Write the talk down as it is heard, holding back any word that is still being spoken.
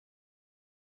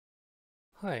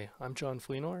Hi, I'm John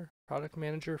Fleenor, Product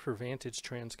Manager for Vantage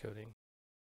Transcoding.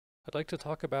 I'd like to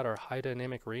talk about our high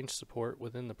dynamic range support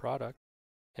within the product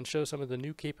and show some of the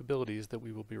new capabilities that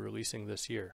we will be releasing this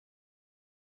year.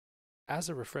 As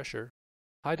a refresher,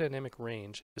 high dynamic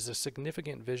range is a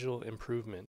significant visual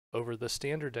improvement over the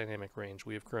standard dynamic range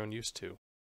we have grown used to.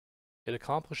 It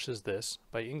accomplishes this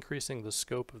by increasing the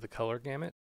scope of the color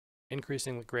gamut,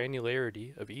 increasing the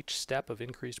granularity of each step of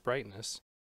increased brightness,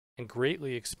 and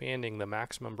greatly expanding the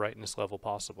maximum brightness level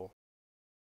possible.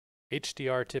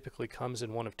 HDR typically comes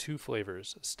in one of two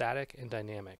flavors, static and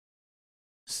dynamic.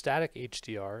 Static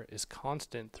HDR is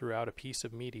constant throughout a piece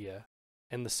of media,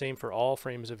 and the same for all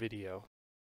frames of video.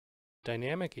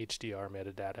 Dynamic HDR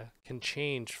metadata can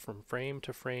change from frame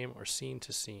to frame or scene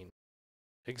to scene.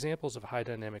 Examples of high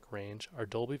dynamic range are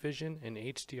Dolby Vision and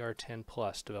HDR10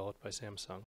 Plus developed by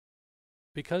Samsung.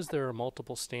 Because there are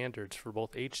multiple standards for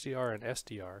both HDR and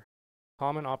SDR,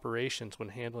 common operations when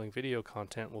handling video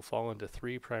content will fall into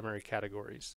three primary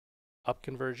categories: up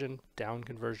conversion, down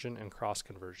conversion, and cross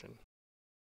conversion.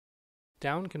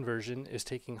 Down conversion is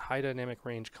taking high dynamic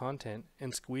range content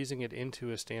and squeezing it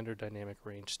into a standard dynamic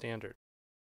range standard.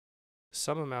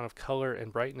 Some amount of color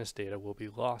and brightness data will be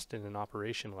lost in an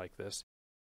operation like this,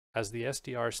 as the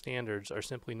SDR standards are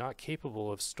simply not capable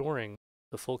of storing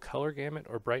the full color gamut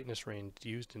or brightness range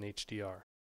used in HDR.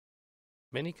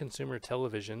 Many consumer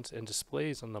televisions and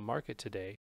displays on the market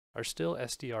today are still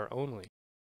SDR only,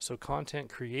 so content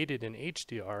created in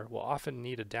HDR will often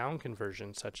need a down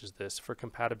conversion such as this for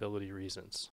compatibility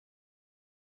reasons.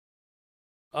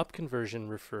 Up conversion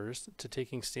refers to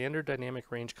taking standard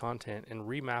dynamic range content and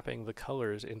remapping the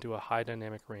colors into a high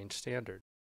dynamic range standard.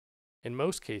 In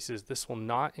most cases, this will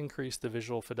not increase the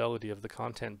visual fidelity of the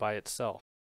content by itself,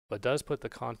 but does put the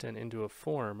content into a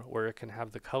form where it can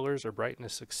have the colors or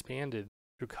brightness expanded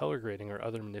through color grading or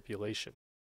other manipulation.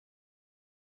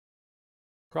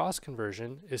 Cross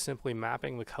conversion is simply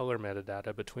mapping the color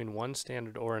metadata between one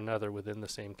standard or another within the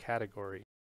same category,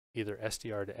 either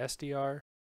SDR to SDR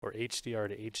or HDR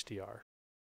to HDR.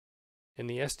 In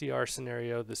the SDR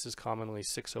scenario, this is commonly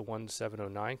 601 to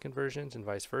 709 conversions and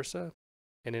vice versa,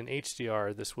 and in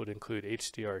HDR, this would include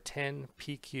HDR10,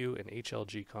 PQ, and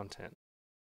HLG content.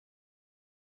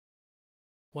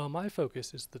 While my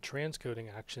focus is the transcoding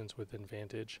actions within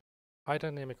Vantage, high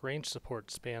dynamic range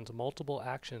support spans multiple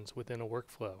actions within a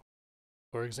workflow.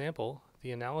 For example,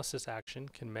 the analysis action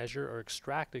can measure or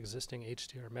extract existing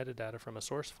HDR metadata from a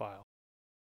source file.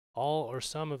 All or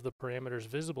some of the parameters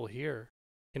visible here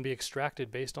can be extracted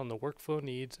based on the workflow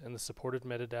needs and the supported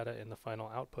metadata in the final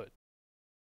output.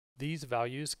 These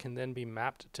values can then be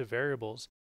mapped to variables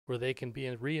where they can be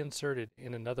reinserted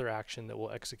in another action that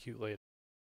will execute later.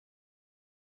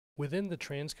 Within the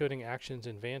transcoding actions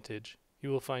in Vantage, you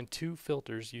will find two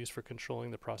filters used for controlling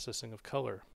the processing of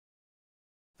color.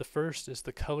 The first is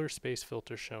the color space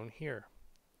filter shown here.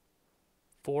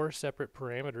 4 separate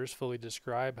parameters fully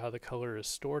describe how the color is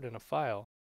stored in a file,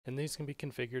 and these can be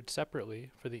configured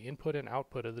separately for the input and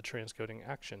output of the transcoding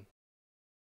action.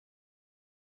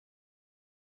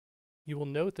 You will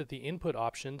note that the input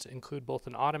options include both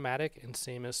an automatic and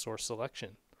same as source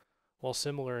selection. While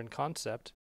similar in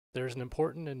concept, there is an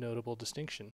important and notable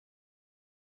distinction.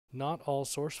 Not all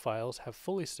source files have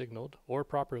fully signaled or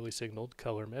properly signaled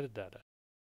color metadata.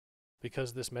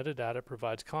 Because this metadata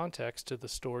provides context to the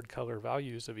stored color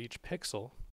values of each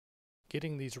pixel,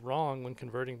 getting these wrong when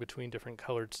converting between different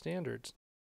colored standards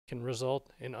can result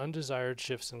in undesired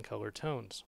shifts in color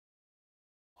tones.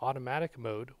 Automatic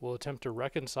mode will attempt to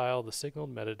reconcile the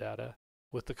signaled metadata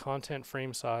with the content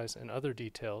frame size and other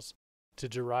details to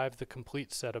derive the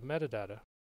complete set of metadata.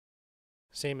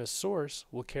 Same as source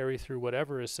will carry through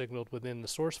whatever is signaled within the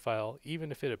source file,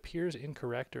 even if it appears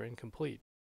incorrect or incomplete.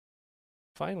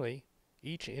 Finally,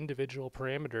 each individual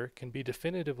parameter can be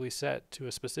definitively set to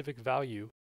a specific value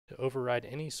to override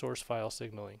any source file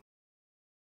signaling.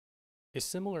 A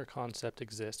similar concept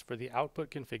exists for the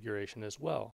output configuration as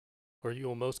well, where you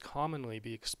will most commonly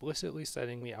be explicitly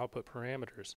setting the output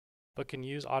parameters, but can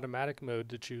use automatic mode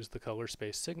to choose the color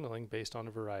space signaling based on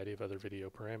a variety of other video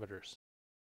parameters.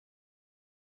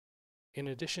 In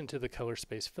addition to the color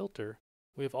space filter,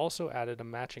 we have also added a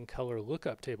matching color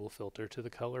lookup table filter to the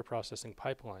color processing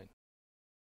pipeline.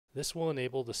 This will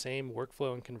enable the same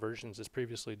workflow and conversions as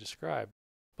previously described,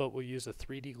 but will use a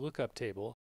 3D lookup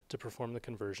table to perform the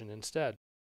conversion instead.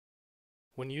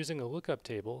 When using a lookup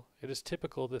table, it is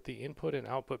typical that the input and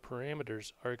output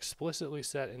parameters are explicitly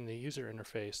set in the user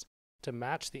interface to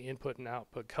match the input and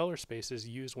output color spaces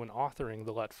used when authoring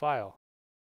the LUT file.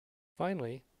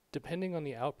 Finally, depending on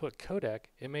the output codec,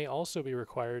 it may also be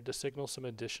required to signal some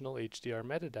additional HDR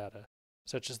metadata,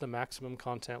 such as the maximum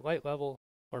content light level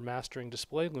or mastering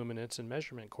display luminance and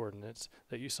measurement coordinates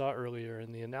that you saw earlier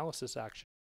in the analysis action.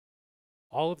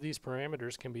 All of these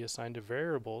parameters can be assigned to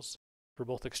variables for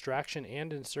both extraction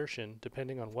and insertion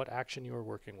depending on what action you are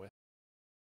working with.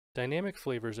 Dynamic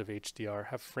flavors of HDR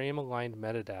have frame-aligned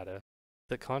metadata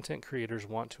that content creators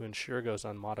want to ensure goes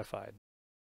unmodified.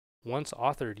 Once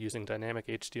authored using dynamic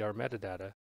HDR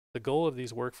metadata, the goal of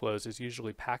these workflows is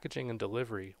usually packaging and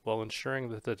delivery while ensuring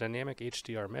that the dynamic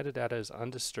HDR metadata is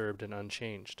undisturbed and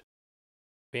unchanged.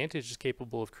 Vantage is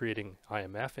capable of creating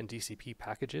IMF and DCP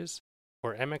packages,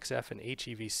 or MXF and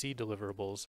HEVC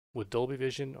deliverables with Dolby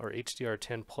Vision or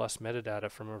HDR10 Plus metadata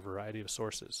from a variety of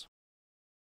sources.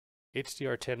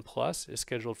 HDR10 Plus is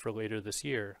scheduled for later this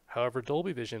year. However,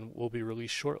 Dolby Vision will be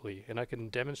released shortly, and I can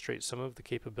demonstrate some of the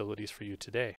capabilities for you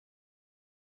today.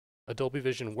 A Dolby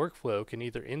Vision workflow can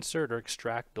either insert or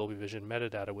extract Dolby Vision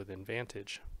metadata within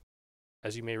Vantage.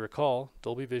 As you may recall,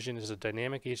 Dolby Vision is a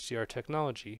dynamic HDR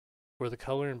technology where the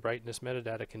color and brightness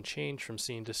metadata can change from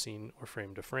scene to scene or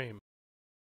frame to frame.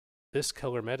 This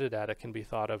color metadata can be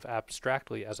thought of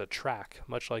abstractly as a track,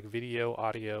 much like video,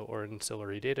 audio, or an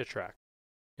ancillary data track.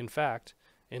 In fact,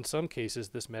 in some cases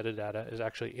this metadata is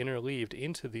actually interleaved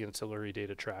into the ancillary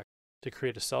data track to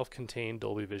create a self-contained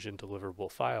Dolby Vision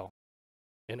deliverable file.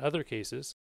 In other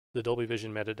cases, the Dolby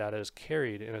Vision metadata is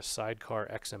carried in a sidecar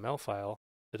XML file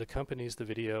that accompanies the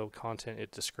video content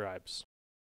it describes.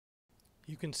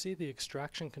 You can see the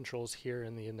extraction controls here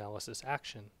in the analysis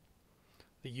action.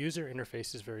 The user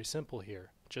interface is very simple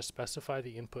here. Just specify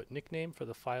the input nickname for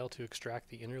the file to extract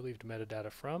the interleaved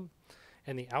metadata from,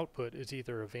 and the output is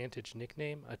either a Vantage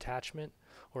nickname, attachment,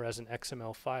 or as an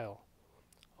XML file.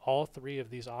 All three of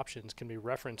these options can be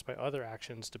referenced by other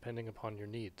actions depending upon your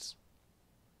needs.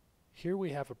 Here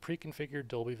we have a pre-configured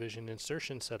Dolby Vision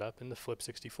insertion setup in the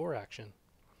Flip64 action.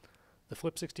 The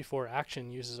Flip64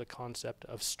 action uses a concept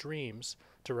of streams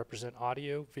to represent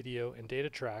audio, video, and data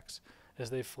tracks as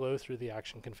they flow through the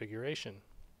action configuration.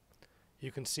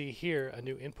 You can see here a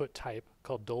new input type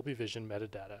called Dolby Vision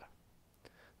metadata.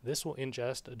 This will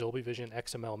ingest a Dolby Vision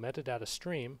XML metadata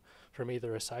stream from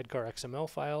either a sidecar XML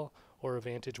file or a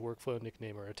Vantage workflow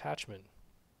nickname or attachment.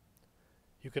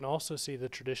 You can also see the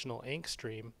traditional ANC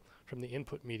stream from the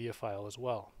input media file as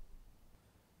well.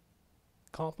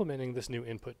 Complementing this new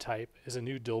input type is a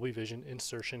new Dolby Vision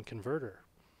insertion converter.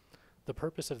 The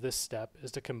purpose of this step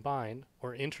is to combine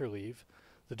or interleave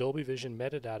the Dolby Vision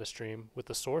metadata stream with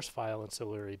the source file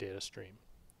ancillary data stream.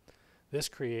 This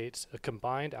creates a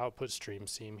combined output stream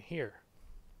seen here.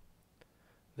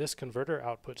 This converter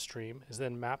output stream is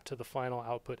then mapped to the final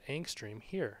output ANC stream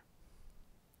here.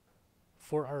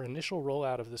 For our initial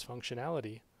rollout of this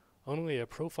functionality, only a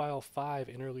Profile 5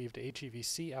 interleaved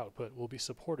HEVC output will be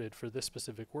supported for this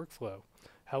specific workflow.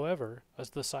 However, as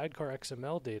the sidecar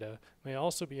XML data may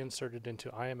also be inserted into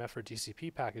IMF or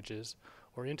DCP packages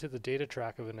or into the data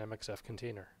track of an MXF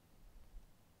container.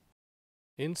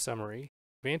 In summary,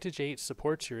 Vantage 8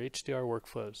 supports your HDR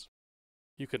workflows.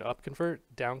 You can upconvert,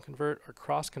 downconvert, or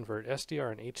cross-convert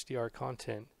SDR and HDR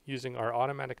content using our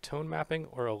automatic tone mapping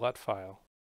or a LUT file.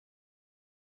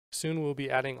 Soon we'll be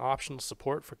adding optional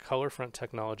support for ColorFront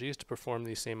technologies to perform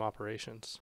these same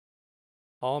operations.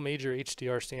 All major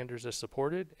HDR standards are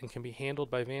supported and can be handled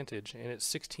by Vantage and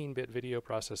its 16-bit video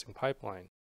processing pipeline.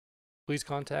 Please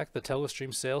contact the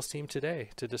Telestream sales team today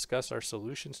to discuss our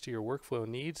solutions to your workflow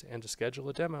needs and to schedule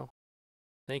a demo.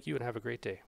 Thank you and have a great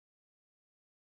day.